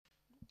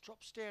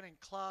drops down in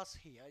class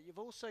here. You've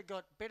also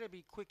got Better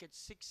Be Quick at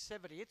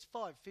 670. It's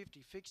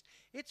 550 fixed.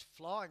 It's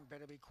flying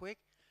Better Be Quick.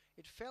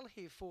 It fell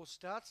here 4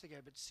 starts ago,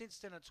 but since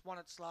then it's won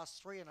its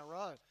last 3 in a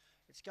row.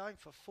 It's going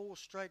for 4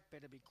 straight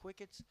Better Be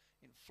Quick. It's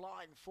in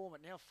flying form.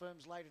 It now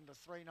firms late into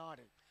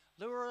 390.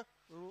 Lure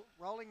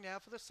rolling now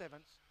for the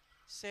 7th.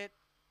 Set.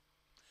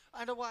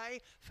 And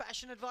away,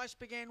 Fashion Advice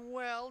began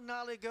well.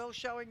 Gnarly Girl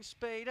showing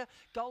speed.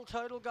 Gold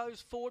Total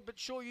goes forward, but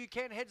Sure You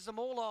Can heads them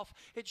all off.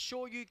 It's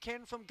Sure You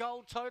Can from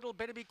Gold Total.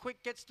 Better Be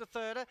Quick gets to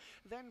 3rd.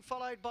 Then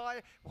followed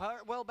by,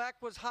 well back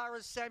was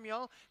Hara's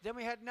Samuel. Then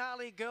we had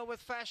Gnarly Girl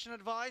with Fashion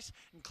Advice.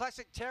 And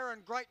Classic Terror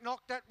and Great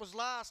Knock, that was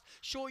last.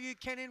 Sure You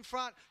Can in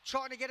front,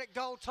 trying to get it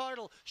Gold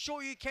Total.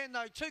 Sure You Can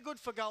though, too good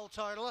for Gold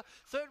Total.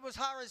 3rd was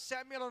Hara's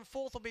Samuel and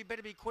 4th will be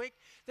Better Be Quick.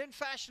 Then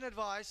Fashion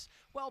Advice.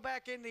 Well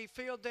back in the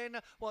field then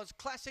was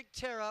Classic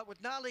Terror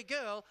with Gnarly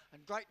Girl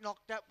and Great Knock,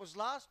 that was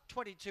last.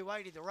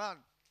 22.80 the run.